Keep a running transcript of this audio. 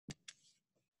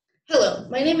Hello,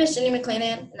 my name is Jenny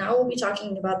McClanahan, and I will be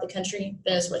talking about the country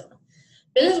Venezuela.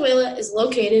 Venezuela is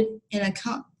located in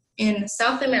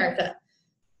South America.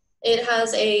 It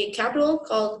has a capital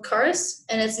called Caras,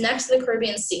 and it's next to the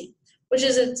Caribbean Sea, which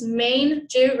is its main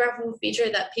geographical feature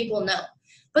that people know.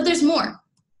 But there's more,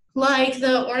 like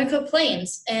the Orinoco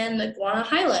Plains and the Guana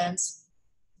Highlands.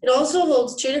 It also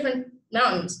holds two different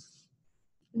mountains,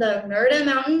 the Merida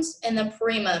Mountains and the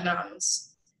Parima Mountains.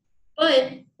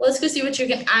 But let's go see what you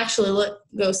can actually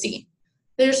go see.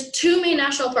 There's two main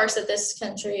national parks that this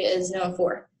country is known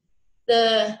for.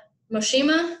 The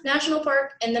Moshima National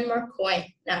Park and the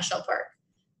Murcoy National Park.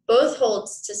 Both hold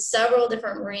to several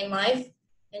different marine life,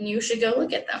 and you should go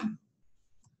look at them.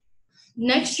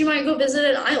 Next, you might go visit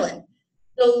an island.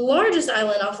 The largest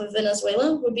island off of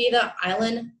Venezuela would be the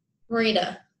island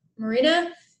Merida.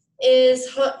 Merida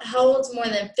holds more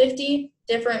than 50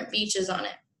 different beaches on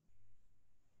it.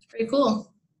 Pretty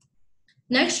cool.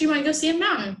 Next, you might go see a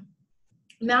mountain.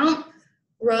 Mount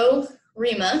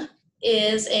Roraima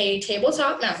is a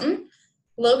tabletop mountain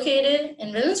located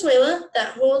in Venezuela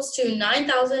that holds to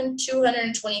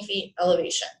 9,220 feet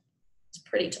elevation. It's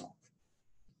pretty tall.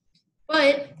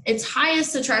 But its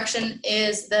highest attraction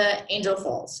is the Angel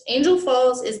Falls. Angel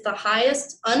Falls is the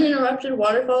highest uninterrupted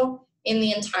waterfall in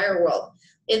the entire world.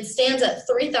 It stands at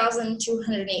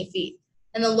 3,208 feet.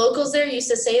 And the locals there used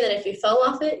to say that if you fell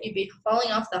off it, you'd be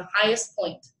falling off the highest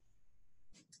point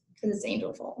because it's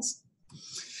Angel Falls.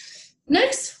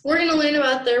 Next, we're going to learn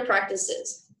about their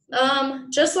practices.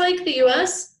 Just like the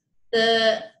U.S.,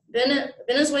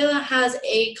 Venezuela has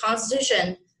a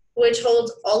constitution which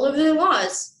holds all of their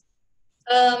laws.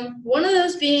 One of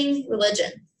those being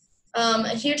religion. A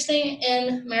huge thing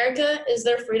in America is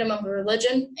their freedom of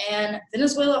religion, and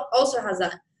Venezuela also has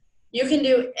that. You can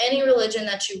do any religion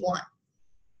that you want.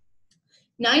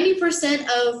 90%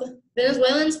 of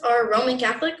Venezuelans are Roman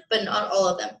Catholic, but not all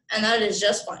of them, and that is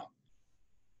just fine.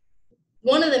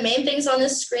 One of the main things on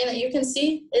this screen that you can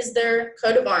see is their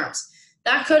coat of arms.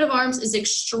 That coat of arms is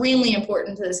extremely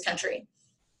important to this country.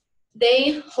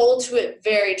 They hold to it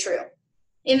very true.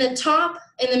 In the top,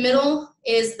 in the middle,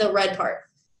 is the red part.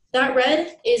 That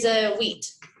red is a wheat.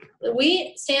 The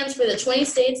wheat stands for the 20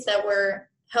 states that were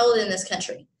held in this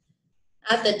country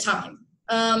at the time,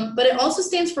 but it also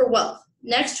stands for wealth.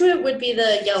 Next to it would be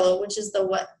the yellow, which is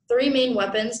the three main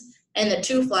weapons, and the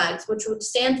two flags, which would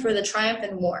stand for the triumph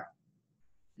and war.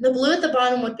 The blue at the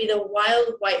bottom would be the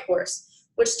wild white horse,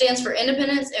 which stands for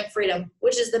independence and freedom,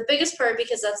 which is the biggest part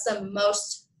because that's the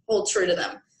most hold true to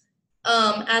them.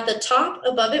 At the top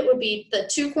above it would be the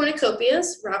two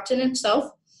cornucopias wrapped in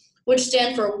itself, which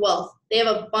stand for wealth. They have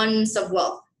abundance of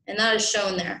wealth, and that is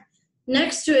shown there.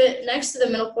 Next to it, next to the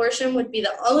middle portion, would be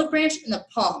the olive branch and the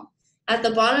palm. At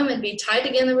the bottom, it'd be tied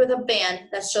together with a band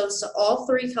that shows all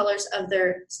three colors of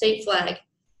their state flag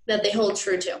that they hold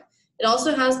true to. It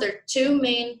also has their two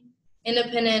main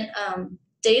independent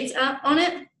dates on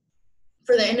it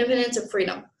for the independence and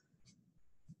freedom.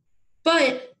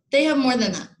 But they have more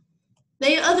than that.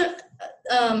 They have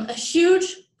a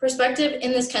huge perspective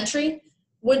in this country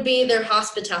would be their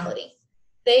hospitality.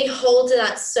 They hold to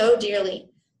that so dearly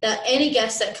that any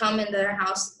guests that come into their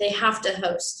house, they have to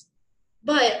host.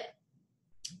 But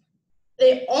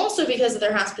they also, because of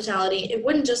their hospitality, it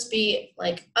wouldn't just be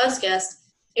like us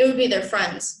guests, it would be their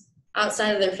friends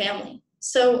outside of their family.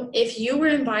 So if you were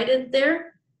invited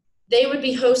there, they would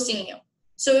be hosting you.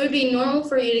 So it would be normal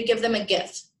for you to give them a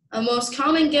gift. A most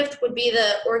common gift would be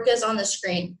the orcas on the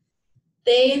screen.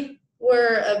 They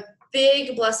were a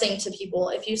big blessing to people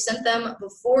if you sent them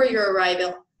before your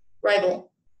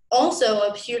arrival. Also,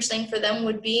 a huge thing for them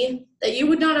would be that you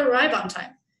would not arrive on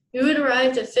time. You would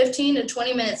arrive to 15 to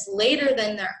 20 minutes later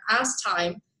than their asked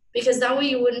time, because that way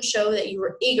you wouldn't show that you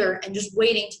were eager and just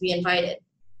waiting to be invited.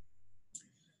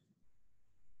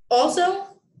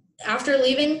 Also, after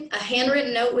leaving, a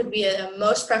handwritten note would be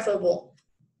most preferable.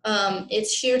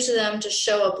 It's huge to them to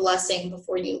show a blessing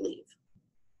before you leave.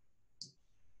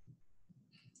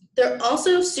 They're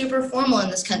also super formal in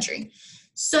this country.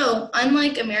 So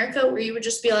unlike America, where you would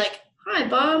just be like, "Hi,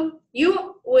 Bob," you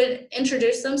would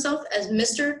introduce themselves as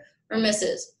Mr. or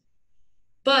Mrs.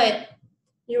 But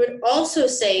you would also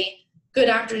say good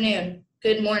afternoon,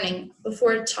 good morning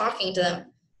before talking to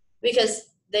them, because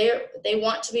they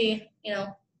want to be,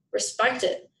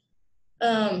 respected.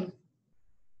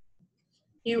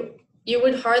 You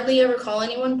would hardly ever call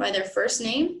anyone by their first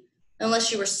name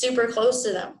unless you were super close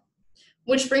to them,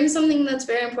 which brings something that's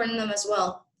very important to them as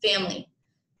well, family.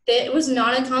 It was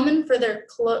not uncommon for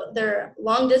their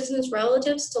long-distance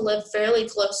relatives to live fairly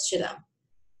close to them.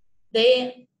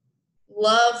 They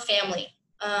love family.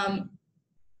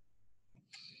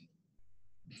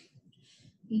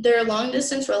 their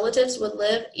long-distance relatives would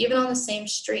live even on the same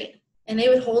street, and they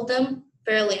would hold them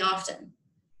fairly often.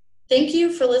 Thank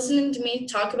you for listening to me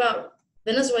talk about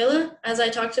Venezuela as I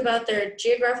talked about their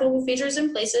geographical features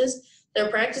and places, their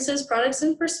practices, products,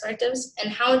 and perspectives,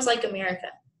 and how it's like America.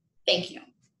 Thank you.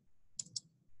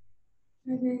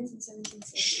 5 minutes and 17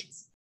 seconds.